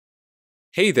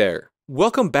Hey there,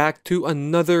 welcome back to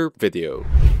another video.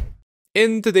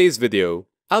 In today's video,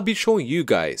 I'll be showing you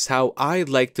guys how I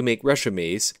like to make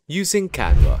resumes using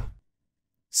Canva.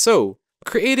 So,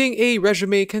 creating a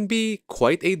resume can be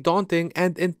quite a daunting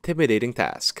and intimidating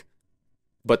task.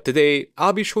 But today,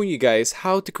 I'll be showing you guys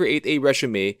how to create a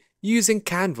resume using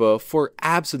Canva for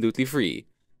absolutely free.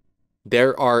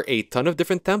 There are a ton of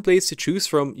different templates to choose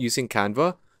from using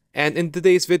Canva, and in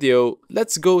today's video,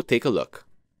 let's go take a look.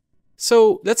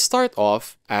 So let's start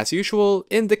off, as usual,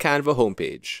 in the Canva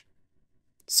homepage.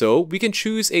 So we can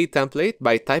choose a template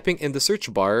by typing in the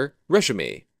search bar,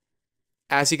 resume.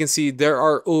 As you can see, there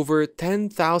are over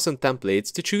 10,000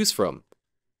 templates to choose from.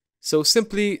 So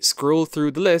simply scroll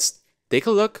through the list, take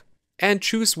a look, and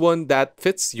choose one that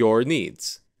fits your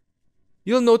needs.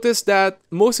 You'll notice that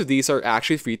most of these are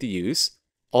actually free to use,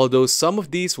 although some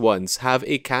of these ones have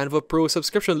a Canva Pro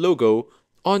subscription logo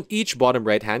on each bottom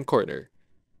right-hand corner.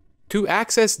 To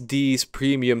access these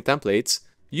premium templates,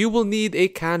 you will need a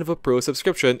Canva Pro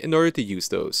subscription in order to use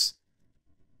those.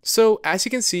 So as you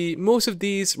can see, most of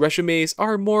these resumes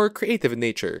are more creative in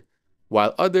nature,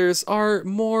 while others are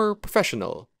more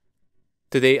professional.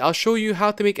 Today, I'll show you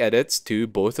how to make edits to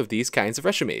both of these kinds of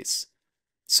resumes.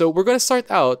 So we're going to start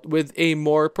out with a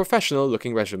more professional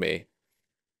looking resume.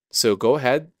 So go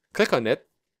ahead, click on it,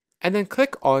 and then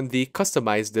click on the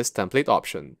Customize this template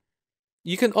option.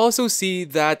 You can also see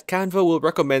that Canva will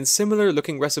recommend similar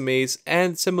looking resumes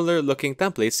and similar looking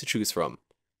templates to choose from.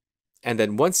 And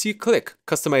then once you click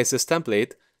Customize this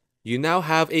template, you now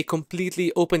have a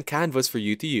completely open canvas for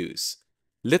you to use.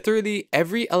 Literally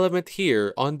every element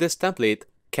here on this template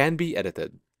can be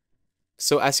edited.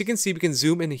 So as you can see, we can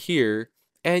zoom in here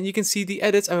and you can see the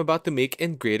edits I'm about to make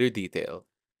in greater detail.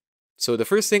 So the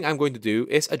first thing I'm going to do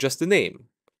is adjust the name.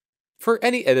 For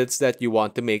any edits that you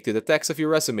want to make to the text of your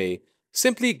resume,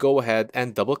 simply go ahead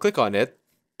and double-click on it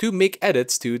to make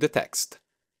edits to the text.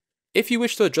 If you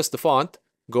wish to adjust the font,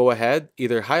 go ahead,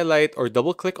 either highlight or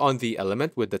double-click on the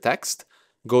element with the text,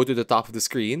 go to the top of the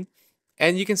screen,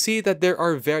 and you can see that there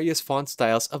are various font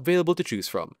styles available to choose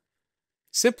from.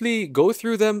 Simply go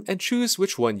through them and choose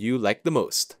which one you like the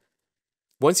most.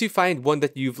 Once you find one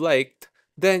that you've liked,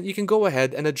 then you can go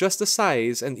ahead and adjust the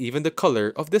size and even the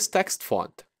color of this text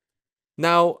font.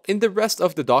 Now, in the rest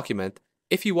of the document,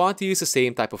 if you want to use the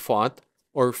same type of font,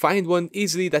 or find one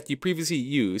easily that you previously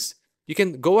used, you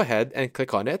can go ahead and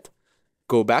click on it,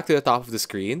 go back to the top of the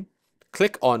screen,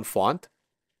 click on Font,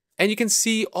 and you can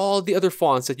see all the other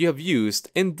fonts that you have used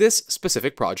in this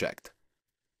specific project.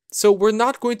 So we're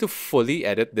not going to fully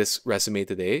edit this resume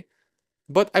today,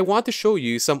 but I want to show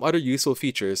you some other useful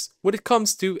features when it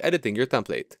comes to editing your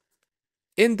template.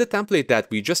 In the template that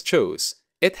we just chose,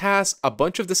 it has a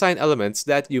bunch of design elements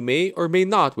that you may or may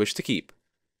not wish to keep.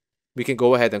 We can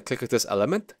go ahead and click on this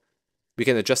element. We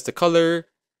can adjust the color,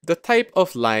 the type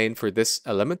of line for this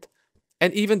element,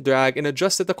 and even drag and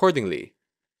adjust it accordingly.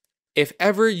 If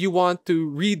ever you want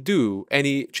to redo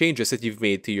any changes that you've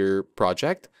made to your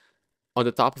project, on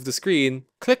the top of the screen,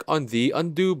 click on the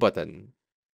Undo button.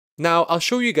 Now, I'll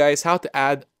show you guys how to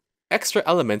add extra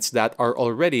elements that are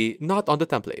already not on the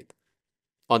template.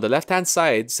 On the left-hand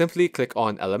side, simply click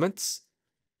on Elements,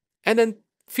 and then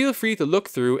feel free to look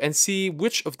through and see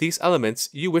which of these elements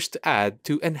you wish to add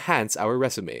to enhance our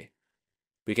resume.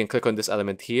 We can click on this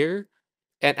element here,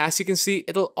 and as you can see,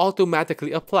 it'll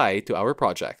automatically apply to our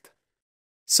project.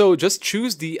 So just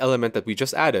choose the element that we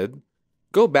just added,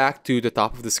 go back to the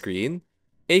top of the screen,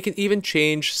 and you can even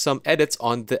change some edits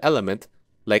on the element,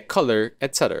 like color,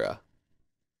 etc.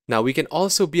 Now we can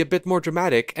also be a bit more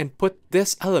dramatic and put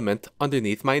this element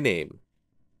underneath my name.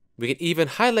 We can even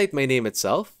highlight my name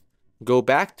itself, go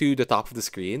back to the top of the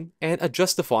screen, and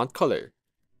adjust the font color.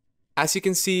 As you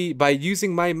can see, by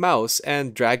using my mouse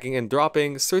and dragging and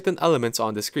dropping certain elements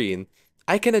on the screen,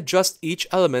 I can adjust each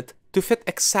element to fit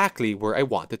exactly where I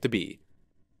want it to be.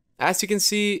 As you can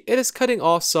see, it is cutting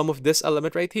off some of this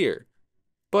element right here,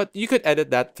 but you could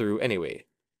edit that through anyway.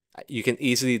 You can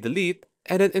easily delete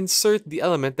and then insert the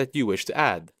element that you wish to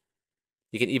add.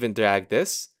 You can even drag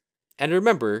this, and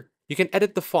remember, you can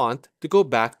edit the font to go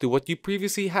back to what you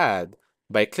previously had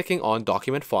by clicking on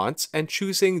Document Fonts and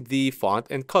choosing the font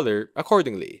and color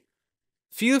accordingly.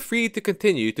 Feel free to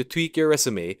continue to tweak your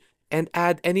resume and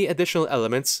add any additional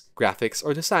elements, graphics,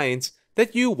 or designs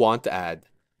that you want to add.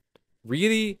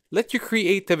 Really, let your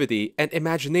creativity and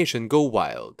imagination go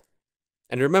wild.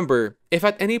 And remember, if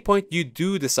at any point you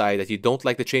do decide that you don't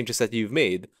like the changes that you've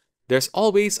made, there's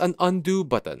always an undo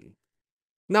button.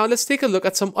 Now let's take a look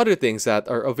at some other things that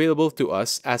are available to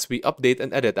us as we update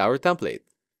and edit our template.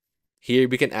 Here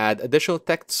we can add additional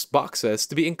text boxes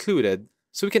to be included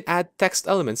so we can add text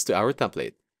elements to our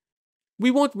template.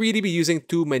 We won't really be using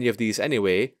too many of these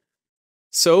anyway,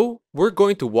 so we're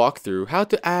going to walk through how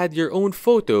to add your own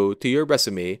photo to your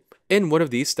resume in one of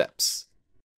these steps.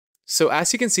 So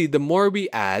as you can see, the more we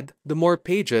add, the more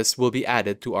pages will be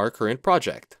added to our current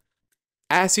project.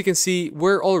 As you can see,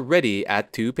 we're already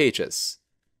at 2 pages.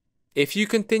 If you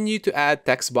continue to add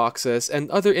text boxes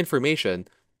and other information,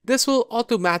 this will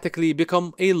automatically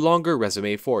become a longer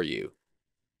resume for you.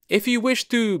 If you wish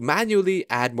to manually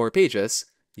add more pages,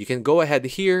 you can go ahead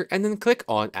here and then click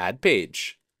on Add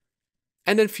Page.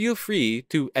 And then feel free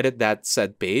to edit that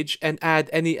said page and add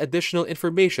any additional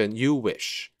information you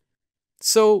wish.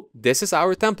 So this is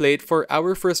our template for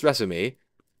our first resume,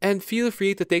 and feel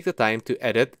free to take the time to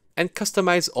edit and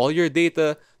customize all your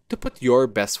data to put your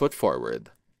best foot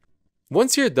forward.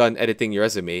 Once you're done editing your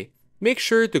resume, make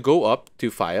sure to go up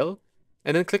to File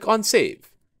and then click on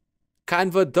Save.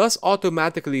 Canva does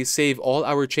automatically save all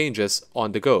our changes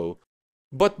on the go,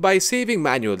 but by saving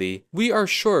manually, we are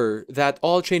sure that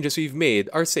all changes we've made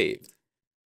are saved.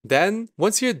 Then,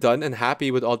 once you're done and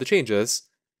happy with all the changes,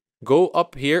 go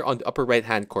up here on the upper right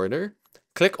hand corner,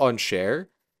 click on Share,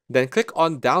 then click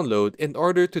on Download in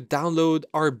order to download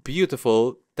our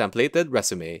beautiful templated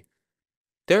resume.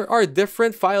 There are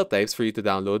different file types for you to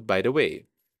download, by the way.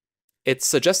 It's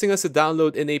suggesting us to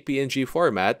download in a PNG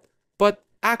format, but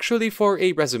actually for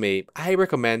a resume, I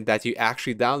recommend that you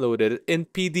actually download it in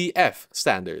PDF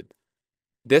standard.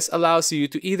 This allows you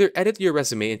to either edit your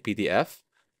resume in PDF,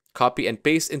 copy and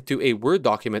paste into a Word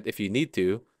document if you need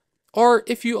to, or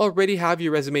if you already have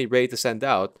your resume ready to send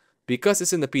out, because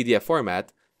it's in the PDF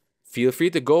format, feel free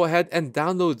to go ahead and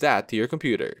download that to your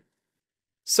computer.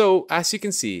 So, as you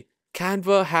can see,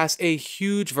 Canva has a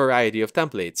huge variety of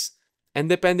templates, and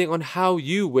depending on how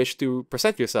you wish to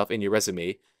present yourself in your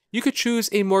resume, you could choose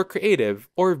a more creative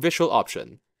or visual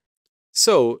option.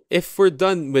 So, if we're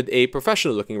done with a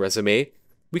professional looking resume,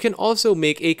 we can also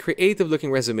make a creative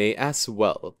looking resume as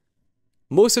well.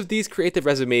 Most of these creative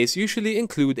resumes usually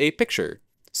include a picture,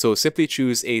 so simply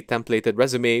choose a templated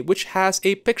resume which has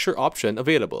a picture option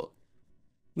available.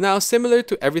 Now, similar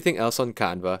to everything else on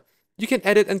Canva, you can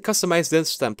edit and customize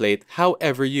this template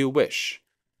however you wish.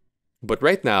 But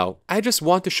right now, I just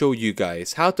want to show you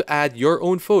guys how to add your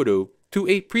own photo to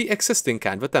a pre-existing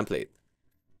Canva template.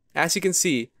 As you can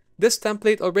see, this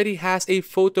template already has a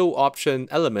photo option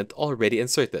element already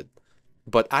inserted,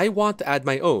 but I want to add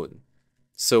my own.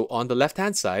 So on the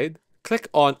left-hand side, click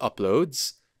on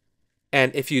Uploads,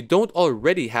 and if you don't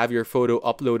already have your photo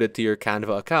uploaded to your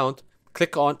Canva account,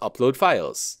 click on Upload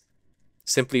Files.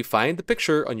 Simply find the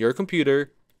picture on your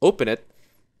computer, open it,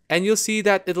 and you'll see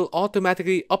that it'll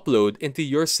automatically upload into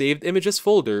your saved images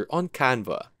folder on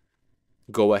Canva.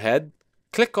 Go ahead,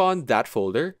 click on that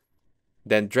folder,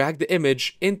 then drag the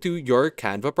image into your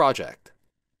Canva project.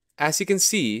 As you can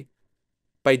see,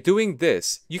 by doing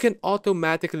this, you can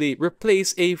automatically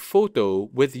replace a photo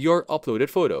with your uploaded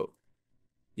photo.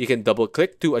 You can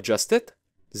double-click to adjust it,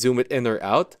 zoom it in or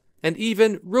out, and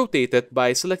even rotate it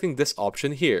by selecting this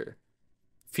option here.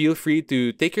 Feel free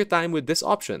to take your time with this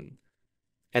option.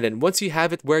 And then once you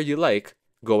have it where you like,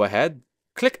 go ahead,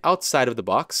 click outside of the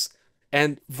box,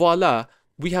 and voila,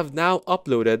 we have now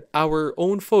uploaded our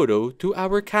own photo to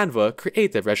our Canva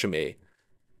creative resume.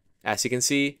 As you can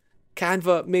see,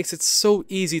 Canva makes it so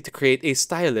easy to create a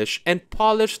stylish and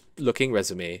polished looking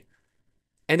resume.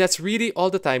 And that's really all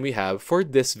the time we have for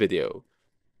this video.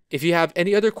 If you have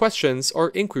any other questions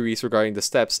or inquiries regarding the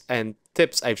steps and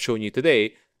tips I've shown you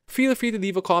today, feel free to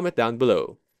leave a comment down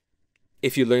below.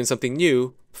 If you learned something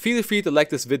new, feel free to like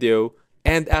this video,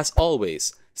 and as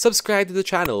always, subscribe to the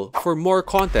channel for more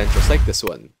content just like this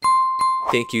one.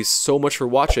 Thank you so much for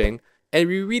watching, and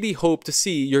we really hope to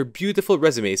see your beautiful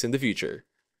resumes in the future.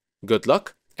 Good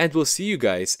luck, and we'll see you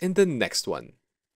guys in the next one.